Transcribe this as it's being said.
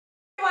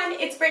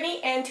everyone, it's Brittany,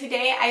 and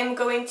today I am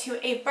going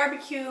to a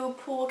barbecue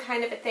pool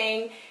kind of a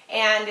thing,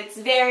 and it's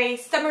very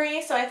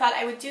summery, so I thought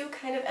I would do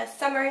kind of a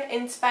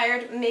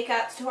summer-inspired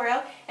makeup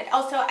tutorial. And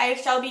also I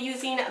shall be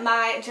using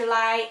my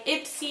July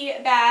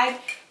Ipsy bag.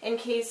 In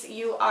case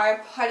you are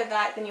part of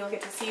that, then you'll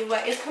get to see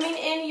what is coming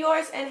in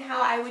yours and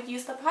how I would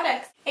use the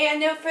products. And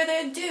no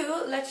further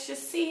ado, let's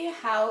just see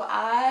how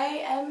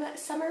I am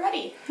summer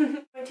ready.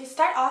 I'm going to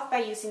start off by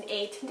using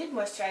a tinted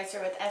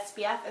moisturizer with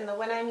SPF, and the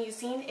one I'm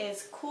using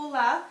is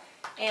Coola,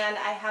 and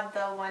I have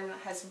the one that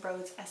has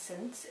rose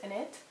essence in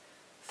it.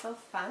 So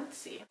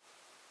fancy.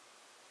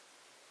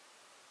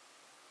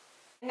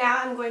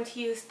 Now I'm going to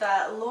use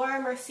the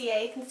Laura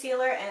Mercier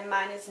concealer, and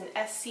mine is an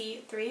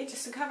SC3,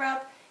 just to cover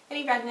up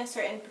any redness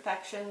or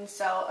imperfections,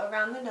 so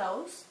around the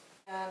nose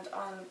and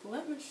on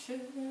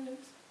blemishes.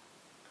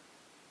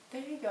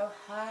 There you go,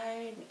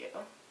 hide you.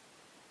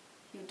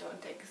 You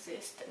don't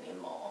exist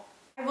anymore.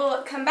 I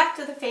will come back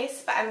to the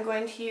face, but I'm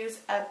going to use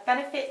a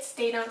Benefit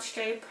Stay Don't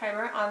Stray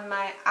primer on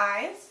my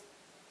eyes.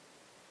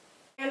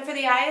 And for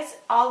the eyes,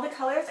 all the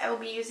colors I will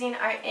be using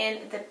are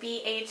in the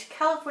BH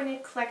California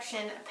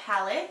Collection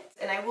palette.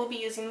 And I will be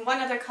using one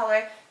other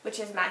color, which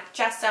is Matte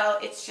Gesso.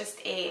 It's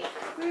just a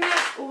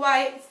matte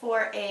white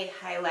for a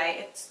highlight.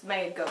 It's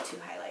my go-to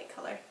highlight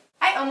color.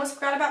 I almost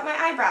forgot about my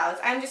eyebrows.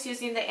 I'm just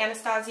using the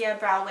Anastasia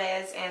Brow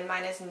Wiz, and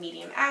mine is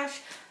medium ash.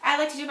 I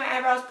like to do my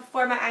eyebrows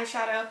before my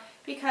eyeshadow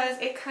because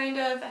it kind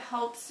of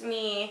helps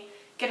me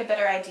get a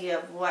better idea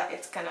of what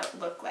it's going to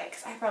look like.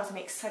 Because eyebrows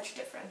make such a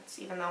difference,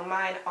 even though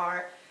mine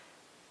are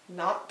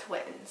not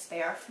twins.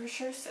 They are for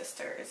sure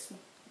sisters.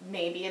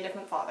 Maybe a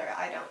different father,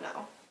 I don't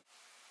know.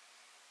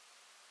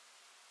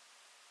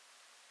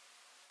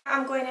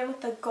 I'm going in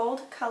with the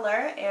gold color,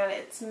 and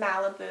it's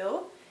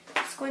Malibu.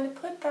 I'm just going to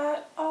put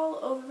that all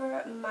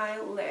over my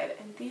lid,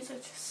 and these are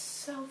just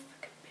so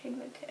freaking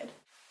pigmented.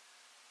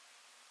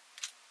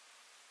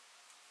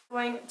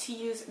 I'm going to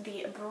use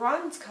the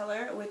bronze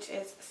color, which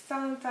is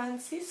San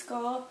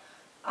Francisco,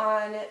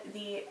 on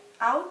the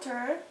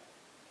outer,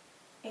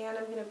 and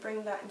I'm going to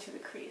bring that into the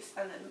crease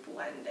and then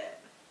blend it.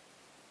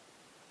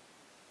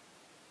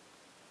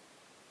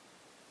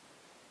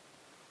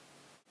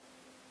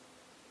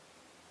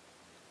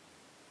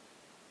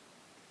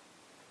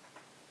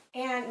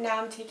 And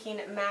now I'm taking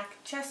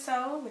MAC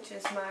Gesso, which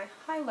is my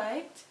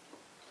highlight,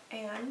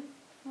 and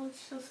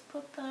let's just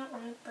put that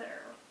right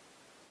there.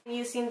 I'm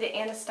using the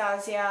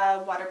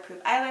Anastasia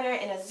waterproof eyeliner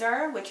in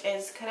Azure, which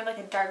is kind of like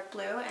a dark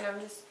blue, and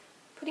I'm just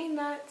putting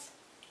that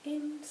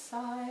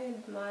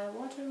inside my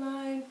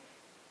waterline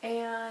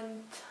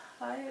and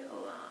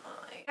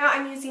tightline. Now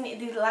I'm using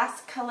the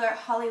last color,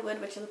 Hollywood,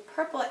 which is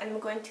purple, and I'm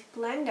going to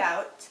blend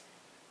out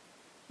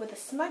with a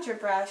smudger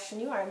brush,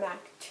 and you are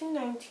MAC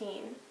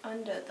 219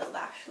 under the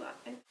lash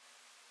line.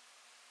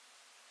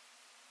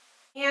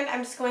 And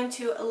I'm just going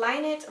to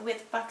line it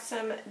with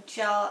Buxom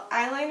Gel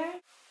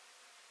Eyeliner.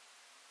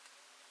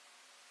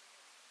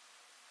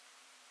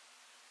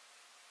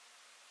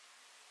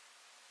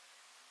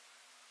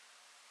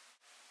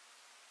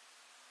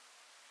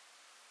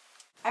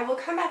 I will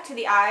come back to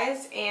the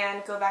eyes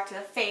and go back to the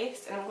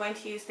face, and I'm going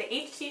to use the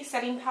HD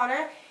setting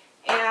powder,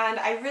 and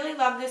I really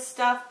love this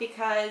stuff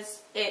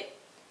because it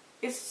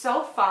is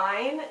so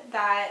fine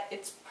that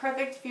it's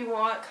perfect if you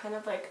want kind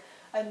of like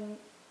a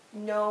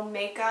no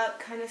makeup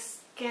kind of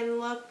skin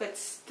look, but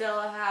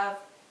still have,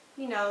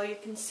 you know, your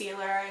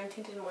concealer and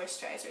tinted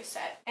moisturizer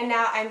set. And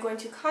now I'm going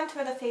to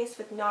contour the face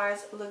with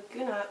NARS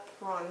Laguna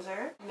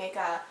bronzer. Make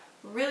a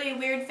really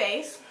weird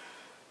face.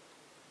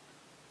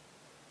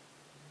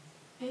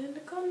 And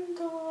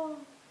contour.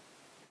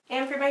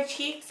 And for my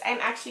cheeks, I'm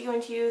actually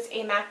going to use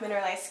a MAC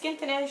Mineralized Skin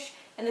Finish,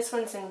 and this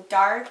one's in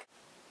dark.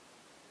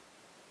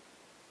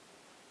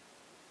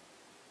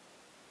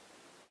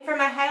 For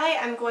my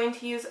highlight, I'm going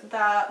to use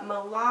the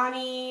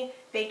Milani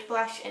Baked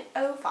Blush in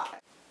 05. I'm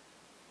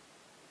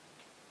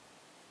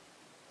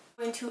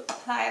going to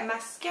apply a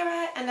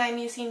mascara, and I'm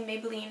using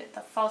Maybelline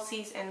The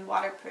Falsies in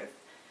Waterproof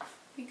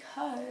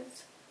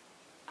because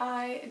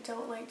I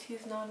don't like to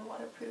use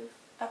non-waterproof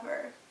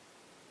ever.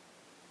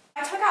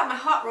 I took out my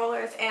hot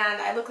rollers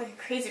and I look like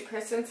a crazy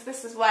person, so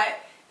this is what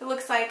it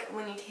looks like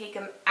when you take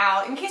them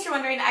out. In case you're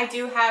wondering, I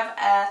do have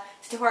a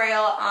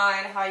tutorial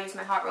on how I use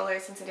my hot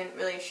rollers, since I didn't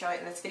really show it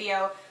in this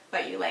video,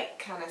 but you like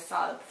kind of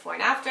saw the before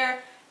and after.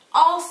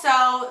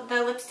 Also,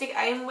 the lipstick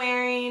I am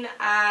wearing,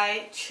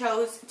 I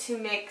chose to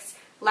mix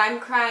Lime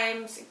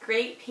Crime's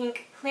Great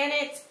Pink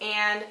Planet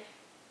and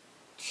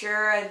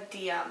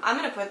Geradium. I'm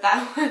going to put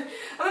that one,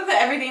 I'm going to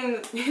put everything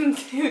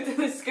into the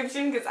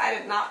description because I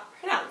did not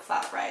pronounce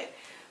that right.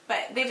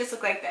 But they just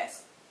look like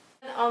this.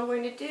 And all I'm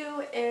going to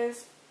do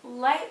is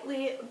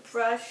lightly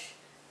brush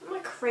my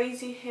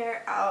crazy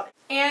hair out.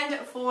 And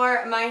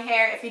for my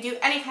hair, if you do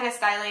any kind of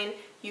styling,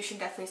 you should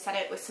definitely set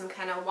it with some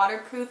kind of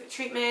waterproof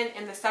treatment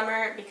in the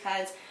summer,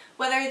 because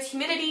whether it's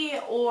humidity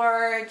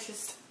or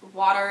just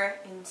water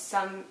in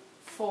some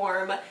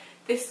form,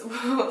 this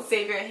will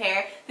save your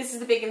hair. This is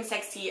the Big and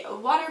Sexy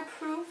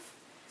Waterproof,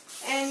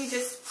 and you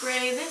just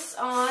spray this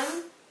on.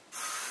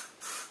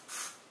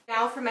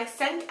 Now for my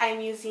scent,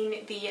 I'm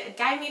using the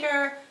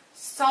Dimeter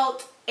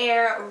Salt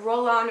Air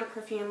Roll-On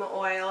Perfume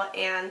Oil,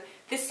 and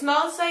this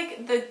smells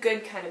like the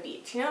good kind of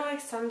beach. You know,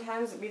 like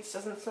sometimes the beach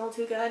doesn't smell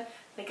too good,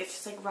 like it's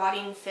just like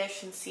rotting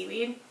fish and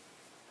seaweed.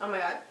 Oh my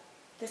god,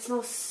 this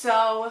smells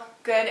so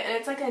good, and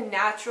it's like a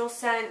natural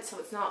scent, so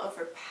it's not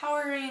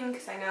overpowering,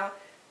 because I know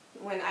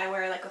when I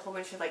wear like a whole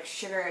bunch of like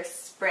sugar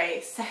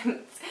spray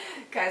scents,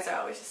 guys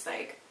are always just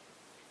like,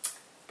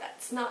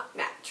 that's not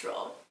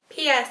natural.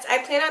 P.S. I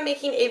plan on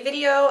making a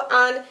video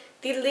on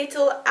the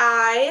little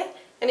eye,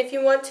 and if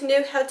you want to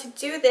know how to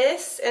do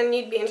this and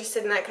you'd be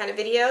interested in that kind of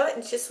video,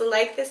 just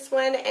like this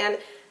one and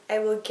I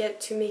will get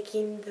to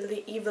making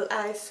the evil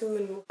eye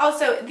soon.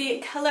 Also, the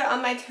color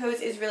on my toes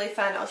is really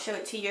fun. I'll show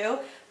it to you.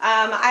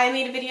 I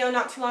made a video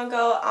not too long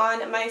ago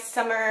on my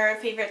summer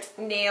favorite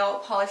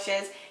nail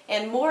polishes,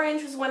 and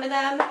Orange was one of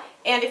them.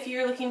 And if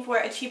you're looking for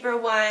a cheaper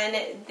one,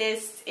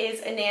 this is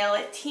a nail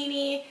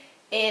teeny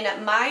in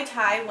My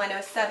Thai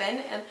 107,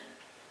 and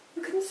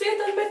you can see it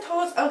on my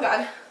toes. Oh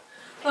god.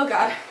 Oh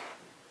god.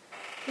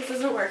 This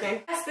isn't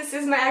working. Yes, this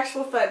is my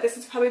actual foot. This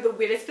is probably the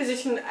weirdest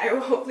position I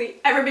will hopefully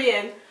ever be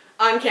in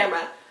on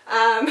camera.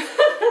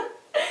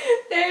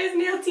 There's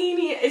nail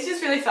teeny. It's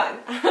just really fun.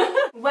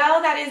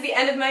 Well, that is the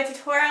end of my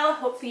tutorial.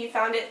 Hopefully you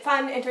found it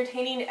fun,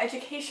 entertaining,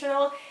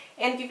 educational.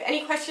 And if you have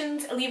any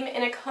questions, leave them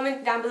in a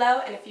comment down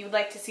below. And if you would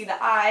like to see the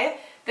eye,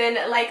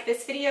 then like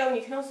this video, and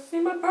you can also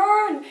see my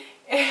burn.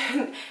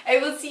 And I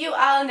will see you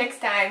all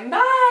next time.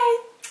 Bye!